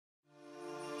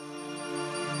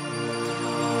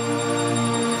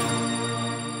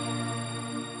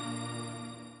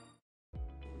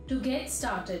To get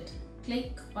started,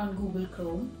 click on Google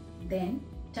Chrome, then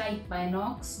type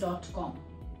bynocs.com.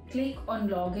 Click on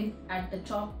Login at the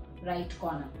top right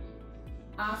corner.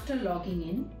 After logging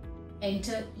in,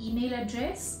 enter email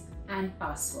address and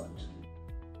password.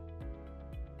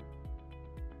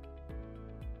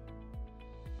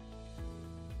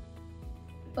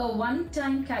 A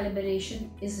one-time calibration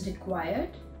is required,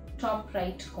 top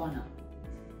right corner.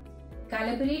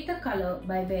 Calibrate the color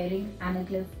by wearing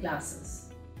anaglyph glasses.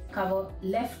 Cover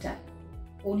left eye.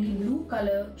 Only blue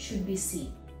color should be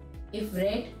seen. If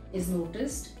red is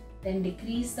noticed, then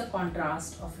decrease the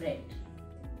contrast of red.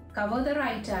 Cover the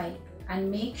right eye and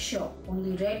make sure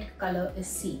only red color is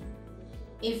seen.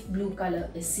 If blue color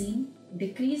is seen,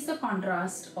 decrease the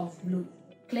contrast of blue.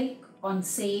 Click on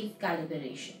Save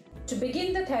Calibration. To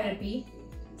begin the therapy,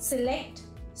 select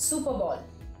Super Ball.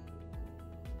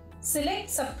 Select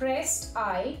suppressed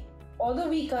eye or the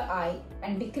weaker eye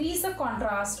and decrease the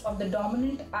contrast of the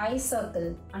dominant eye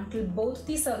circle until both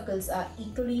the circles are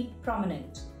equally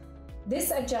prominent.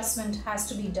 This adjustment has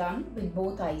to be done with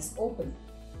both eyes open.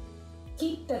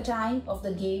 Keep the time of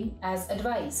the game as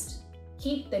advised.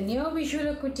 Keep the near visual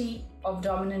acuity of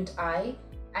dominant eye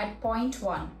at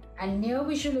 0.1 and near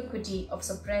visual acuity of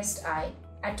suppressed eye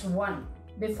at 1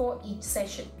 before each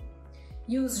session.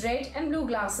 Use red and blue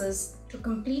glasses to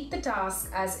complete the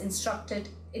task as instructed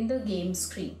in the game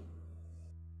screen.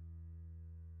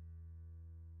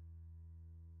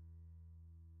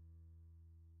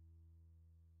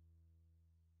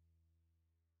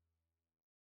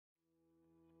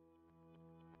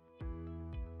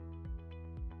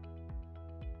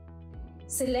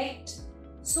 Select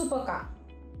Supercar.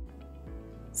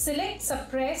 Select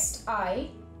suppressed eye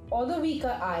or the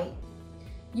weaker eye.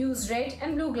 Use red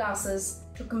and blue glasses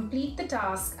to complete the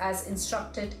task as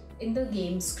instructed in the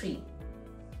game screen.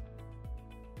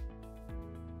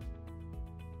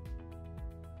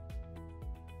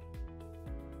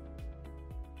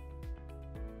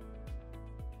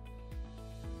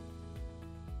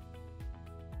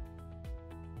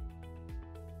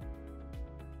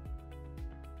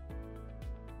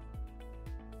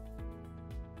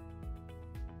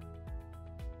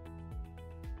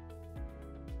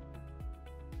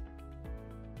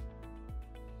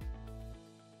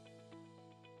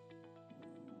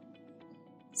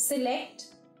 Select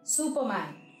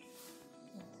Superman.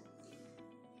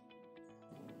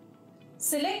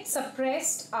 Select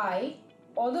suppressed eye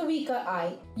or the weaker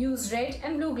eye. Use red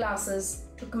and blue glasses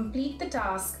to complete the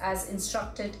task as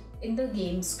instructed in the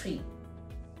game screen.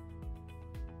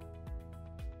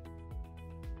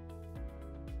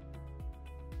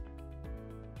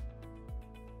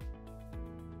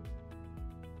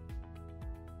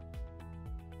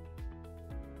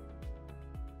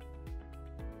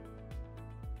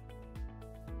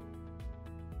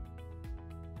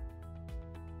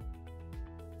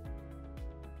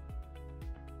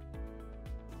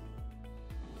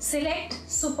 Select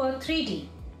Super 3D.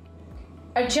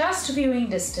 Adjust viewing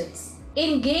distance.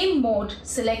 In game mode,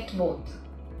 select both.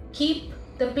 Keep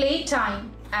the play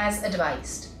time as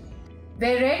advised.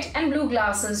 Wear red and blue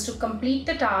glasses to complete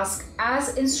the task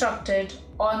as instructed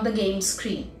on the game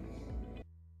screen.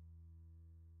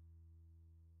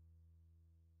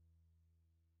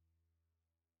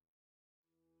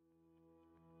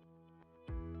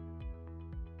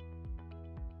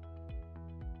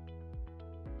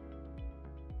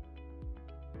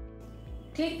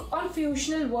 Click on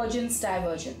FUSIONAL VERGENCE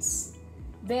Divergence.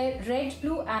 Wear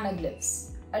red-blue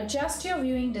anaglyphs. Adjust your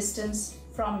viewing distance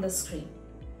from the screen.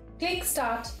 Click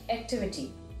Start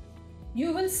Activity.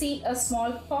 You will see a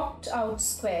small popped out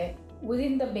square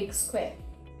within the big square.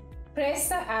 Press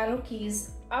the arrow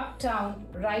keys up, down,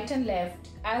 right and left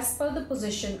as per the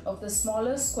position of the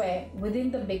smaller square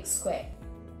within the big square.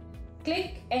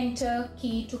 Click Enter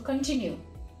key to continue.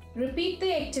 Repeat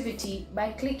the activity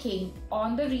by clicking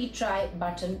on the retry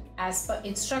button as per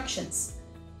instructions.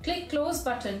 Click Close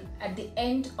button at the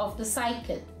end of the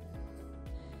cycle.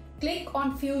 Click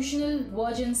on FUSIONAL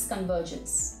VERGENCE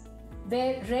Convergence.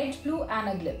 Wear red-blue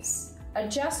anaglyphs.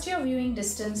 Adjust your viewing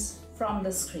distance from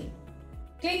the screen.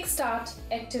 Click Start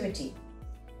Activity.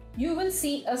 You will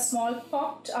see a small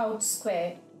popped out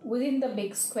square within the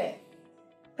big square.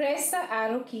 Press the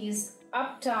arrow keys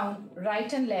up, down,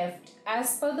 right and left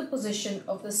as per the position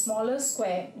of the smaller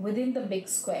square within the big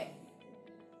square.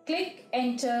 Click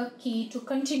Enter key to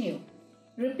continue.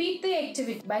 Repeat the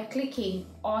activity by clicking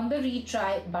on the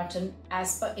retry button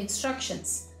as per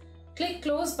instructions. Click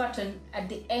Close button at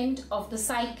the end of the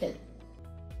cycle.